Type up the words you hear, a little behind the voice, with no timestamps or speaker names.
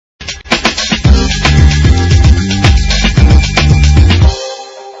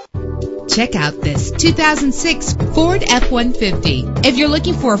Check out this 2006 Ford F-150. If you're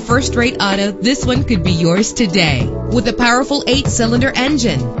looking for a first-rate auto, this one could be yours today. With a powerful 8-cylinder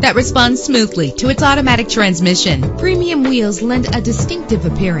engine that responds smoothly to its automatic transmission, premium wheels lend a distinctive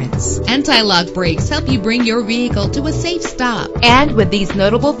appearance. Anti-lock brakes help you bring your vehicle to a safe stop. And with these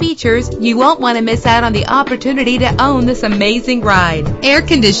notable features, you won't want to miss out on the opportunity to own this amazing ride. Air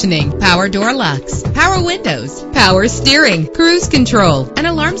conditioning, power door locks, power windows, power steering, cruise control, an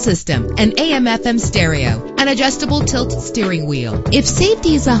alarm system, an AM/FM stereo, an adjustable tilt steering wheel. If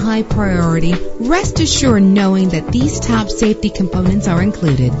safety is a high priority, rest assured knowing that these top safety components are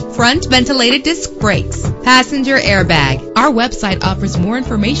included. Front ventilated disc brakes, passenger airbag. Our website offers more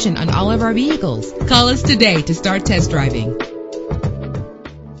information on all of our vehicles. Call us today to start test driving.